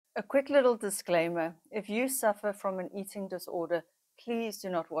A quick little disclaimer: if you suffer from an eating disorder, please do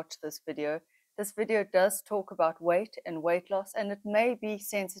not watch this video. This video does talk about weight and weight loss, and it may be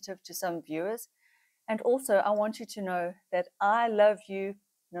sensitive to some viewers. And also, I want you to know that I love you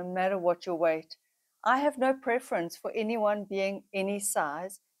no matter what your weight. I have no preference for anyone being any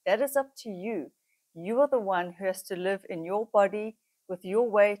size. That is up to you. You are the one who has to live in your body with your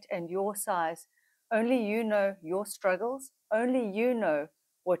weight and your size. Only you know your struggles. Only you know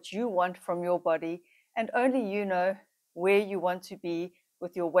what you want from your body, and only you know where you want to be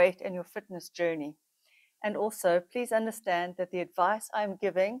with your weight and your fitness journey. And also, please understand that the advice I'm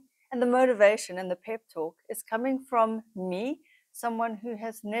giving and the motivation and the pep talk is coming from me, someone who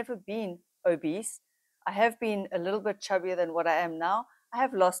has never been obese. I have been a little bit chubbier than what I am now. I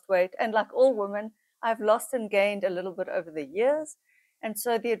have lost weight, and like all women, I've lost and gained a little bit over the years. And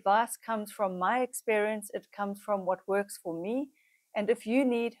so the advice comes from my experience. It comes from what works for me. And if you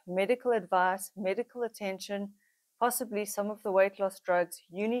need medical advice, medical attention, possibly some of the weight loss drugs,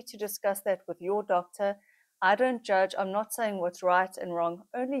 you need to discuss that with your doctor. I don't judge. I'm not saying what's right and wrong.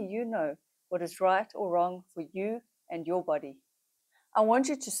 Only you know what is right or wrong for you and your body. I want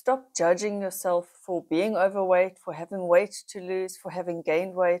you to stop judging yourself for being overweight, for having weight to lose, for having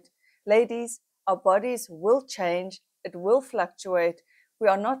gained weight. Ladies, our bodies will change. It will fluctuate. We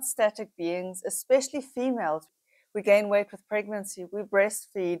are not static beings, especially females. We gain weight with pregnancy. We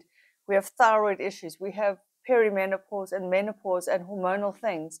breastfeed. We have thyroid issues. We have perimenopause and menopause and hormonal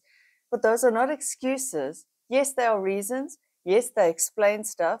things. But those are not excuses. Yes, they are reasons. Yes, they explain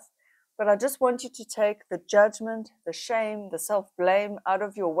stuff. But I just want you to take the judgment, the shame, the self-blame out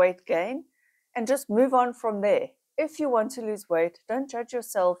of your weight gain and just move on from there. If you want to lose weight, don't judge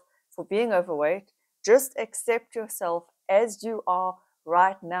yourself for being overweight. Just accept yourself as you are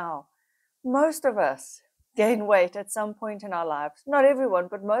right now. Most of us gain weight at some point in our lives. Not everyone,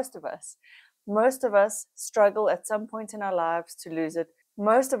 but most of us. Most of us struggle at some point in our lives to lose it.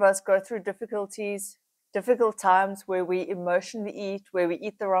 Most of us go through difficult times where we emotionally eat, where we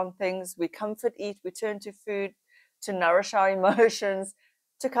eat the wrong things, we comfort eat, we turn to food to nourish our emotions,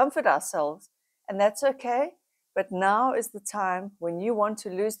 to comfort ourselves. And that's okay. But now is the time when you want to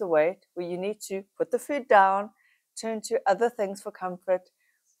lose the weight, where you need to put the food down, turn to other things for comfort,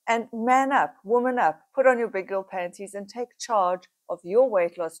 and man up, woman up, put on your big girl panties and take charge of your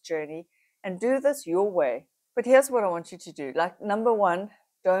weight loss journey and do this your way. But here's what I want you to do. Like, number one,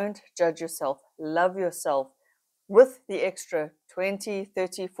 don't judge yourself. Love yourself with the extra 20,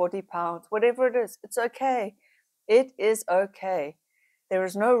 30, 40 pounds, whatever it is. It's okay. It is okay. There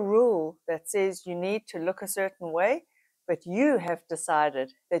is no rule that says you need to look a certain way, but you have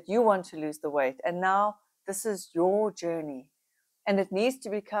decided that you want to lose the weight. And now this is your journey. And it needs to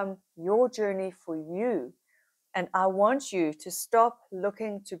become your journey for you. And I want you to stop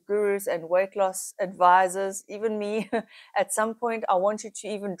looking to gurus and weight loss advisors, even me. At some point, I want you to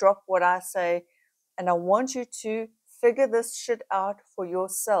even drop what I say. And I want you to figure this shit out for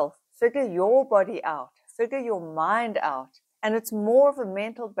yourself. Figure your body out. Figure your mind out. And it's more of a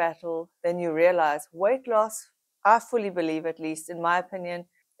mental battle than you realize. Weight loss, I fully believe, at least in my opinion,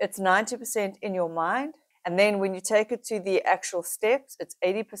 it's 90% in your mind. And then when you take it to the actual steps, it's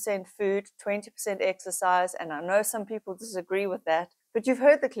 80% food, 20% exercise. And I know some people disagree with that, but you've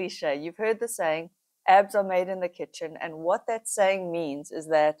heard the cliche, you've heard the saying, abs are made in the kitchen. And what that saying means is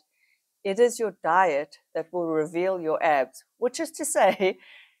that it is your diet that will reveal your abs, which is to say,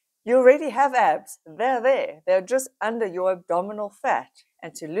 you already have abs. They're there. They're just under your abdominal fat.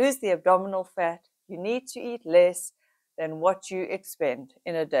 And to lose the abdominal fat, you need to eat less than what you expend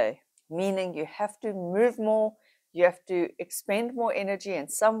in a day. Meaning you have to move more, you have to expend more energy in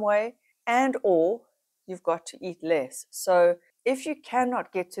some way, and or you've got to eat less. So if you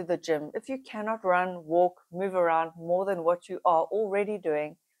cannot get to the gym, if you cannot run, walk, move around more than what you are already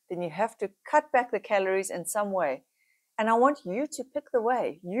doing, then you have to cut back the calories in some way. And I want you to pick the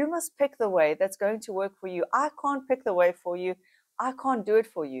way. You must pick the way that's going to work for you. I can't pick the way for you. I can't do it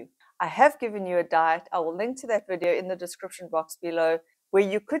for you. I have given you a diet. I will link to that video in the description box below, where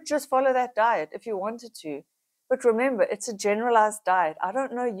you could just follow that diet if you wanted to. But remember, it's a generalized diet. I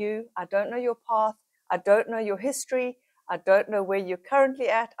don't know you. I don't know your path. I don't know your history. I don't know where you're currently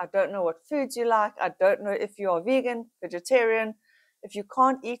at. I don't know what foods you like. I don't know if you are vegan, vegetarian, if you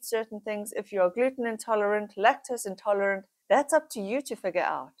can't eat certain things, if you are gluten intolerant, lactose intolerant. That's up to you to figure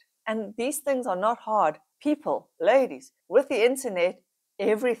out. And these things are not hard. People, ladies, with the internet,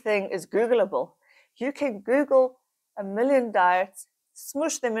 everything is Googleable. You can Google a million diets,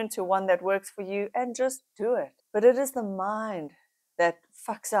 smush them into one that works for you, and just do it. But it is the mind that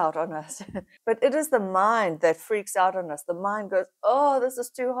fucks out on us. But it is the mind that freaks out on us. The mind goes, oh, this is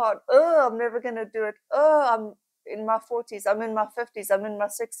too hard. Oh, I'm never going to do it. Oh, I'm in my 40s. I'm in my 50s. I'm in my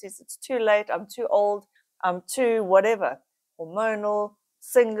 60s. It's too late. I'm too old. I'm too whatever. Hormonal,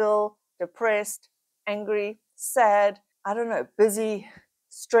 single, depressed, angry, sad, I don't know, busy,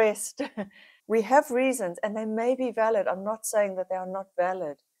 stressed. We have reasons, and they may be valid. I'm not saying that they are not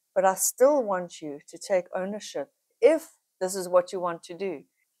valid, but I still want you to take ownership if this is what you want to do.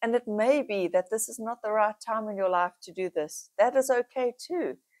 And it may be that this is not the right time in your life to do this. That is okay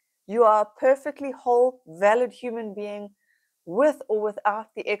too. You are a perfectly whole, valid human being with or without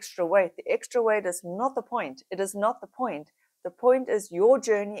the extra weight. The extra weight is not the point. It is not the point. The point is your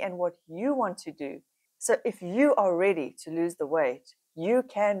journey and what you want to do. So if you are ready to lose the weight, you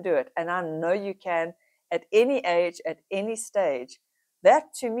can do it. And I know you can at any age, at any stage.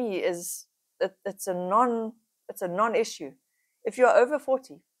 That to me is, it's a non-issue. If you're over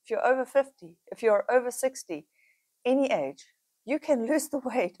 40, if you're over 50, if you're over 60, any age, you can lose the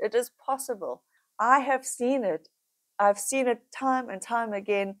weight. It is possible. I have seen it. I've seen it time and time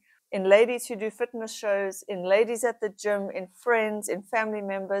again in ladies who do fitness shows, in ladies at the gym, in friends, in family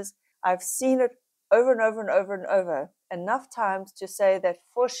members. I've seen it over and over and over and over, enough times to say that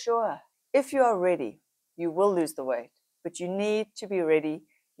for sure, if you are ready, you will lose the weight. But you need to be ready.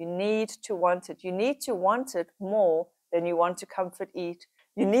 You need to want it. You need to want it more than you want to comfort eat.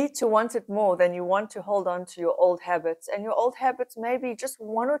 You need to want it more than you want to hold on to your old habits. And your old habits may be just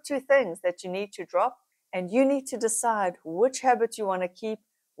one or two things that you need to drop. And you need to decide which habits you want to keep,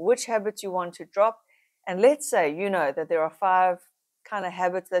 which habits you want to drop. And let's say you know that there are 5 kind of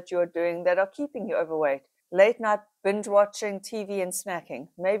habits that you're doing that are keeping you overweight. Late night binge watching TV and snacking.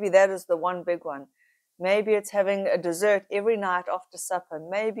 Maybe that is the one big one. Maybe it's having a dessert every night after supper.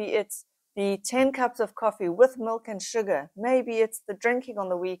 Maybe it's the 10 cups of coffee with milk and sugar. Maybe it's the drinking on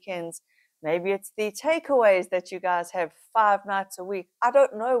the weekends. Maybe it's the takeaways that you guys have 5 nights a week. I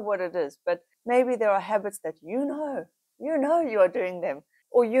don't know what it is, but maybe there are habits that you know you are doing them.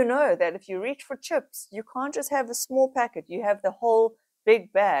 Or you know that if you reach for chips, you can't just have a small packet. You have the whole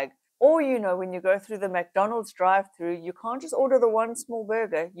big bag. Or you know when you go through the McDonald's drive-thru, you can't just order the one small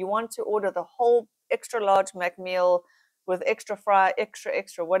burger. You want to order the whole extra large McMeal with extra fry,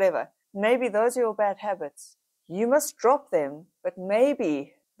 extra, whatever. Maybe those are your bad habits. You must drop them, but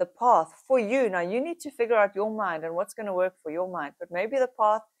maybe the path for you, now you need to figure out your mind and what's going to work for your mind, but maybe the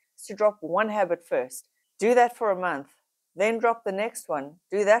path is to drop one habit first. Do that for a month. Then drop the next one.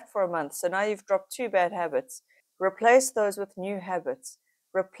 Do that for a month. So now you've dropped 2 bad habits. Replace those with new habits.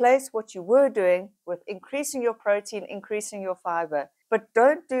 Replace what you were doing with increasing your protein, increasing your fiber. But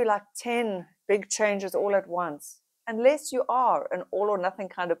don't do like 10 big changes all at once, unless you are an all or nothing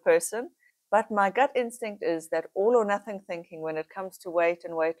kind of person. But my gut instinct is that all or nothing thinking when it comes to weight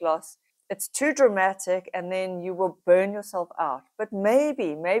and weight loss, it's too dramatic and then you will burn yourself out. But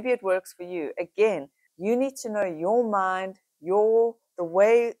maybe it works for you. Again, you need to know your mind, the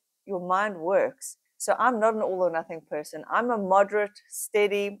way your mind works. So I'm not an all or nothing person. I'm a moderate,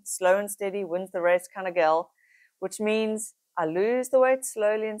 steady, slow and steady, wins the race kind of gal, which means I lose the weight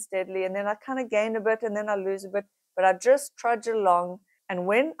slowly and steadily, and then I kind of gain a bit, and then I lose a bit, but I just trudge along. And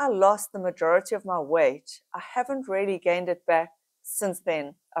when I lost the majority of my weight, I haven't really gained it back since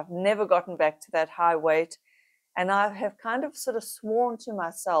then. I've never gotten back to that high weight, and I have kind of sort of sworn to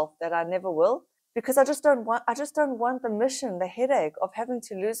myself that I never will, because I just don't want the mission, the headache of having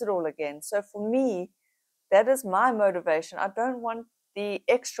to lose it all again. So for me, that is my motivation. I don't want the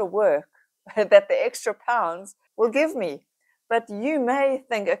extra work that the extra pounds will give me. But you may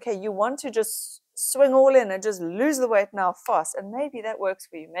think, okay, you want to just swing all in and just lose the weight now fast. And maybe that works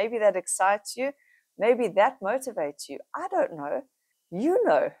for you. Maybe that excites you. Maybe that motivates you. I don't know. You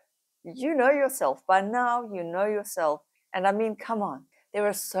know yourself. By now, you know yourself. And I mean, come on. There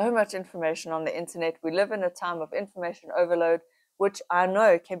is so much information on the internet. We live in a time of information overload, which I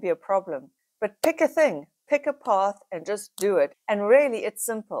know can be a problem. But pick a thing, pick a path, and just do it. And really, it's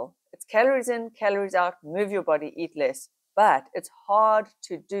simple. It's calories in, calories out, move your body, eat less. But it's hard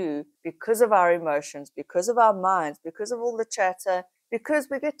to do because of our emotions, because of our minds, because of all the chatter, because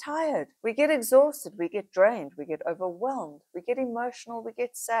we get tired, we get exhausted, we get drained, we get overwhelmed, we get emotional, we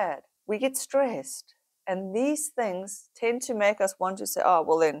get sad, we get stressed. And these things tend to make us want to say, oh,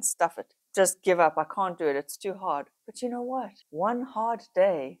 well then, stuff it. Just give up. I can't do it. It's too hard. But you know what? One hard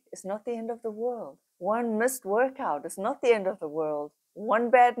day is not the end of the world. One missed workout is not the end of the world. One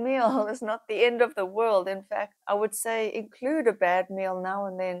bad meal is not the end of the world. In fact, I would say include a bad meal now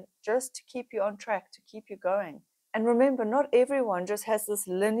and then just to keep you on track, to keep you going. And remember, not everyone just has this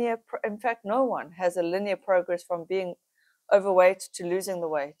linear, in fact, no one has a linear progress from being overweight to losing the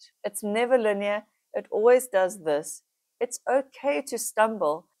weight. It's never linear. It always does this. It's okay to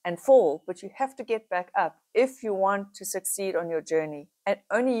stumble and fall, but you have to get back up if you want to succeed on your journey. And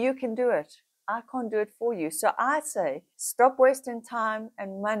only you can do it. I can't do it for you. So I say, stop wasting time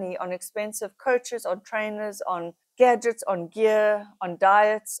and money on expensive coaches, on trainers, on gadgets, on gear, on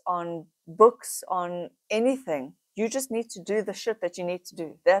diets, on books, on anything. You just need to do the shit that you need to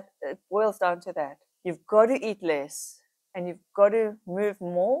do. That it boils down to that. You've got to eat less and you've got to move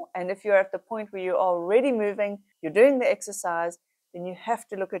more. And if you're at the point where you're already moving, you're doing the exercise, then you have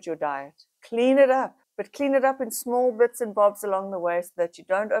to look at your diet. Clean it up, but clean it up in small bits and bobs along the way so that you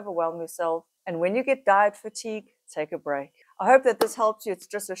don't overwhelm yourself. And when you get diet fatigue, take a break. I hope that this helps you. It's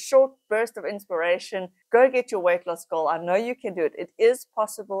just a short burst of inspiration. Go get your weight loss goal. I know you can do it. It is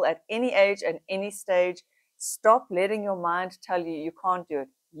possible at any age and any stage. Stop letting your mind tell you you can't do it.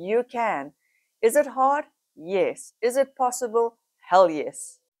 You can. Is it hard? Yes. Is it possible? Hell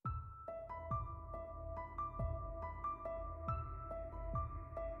yes.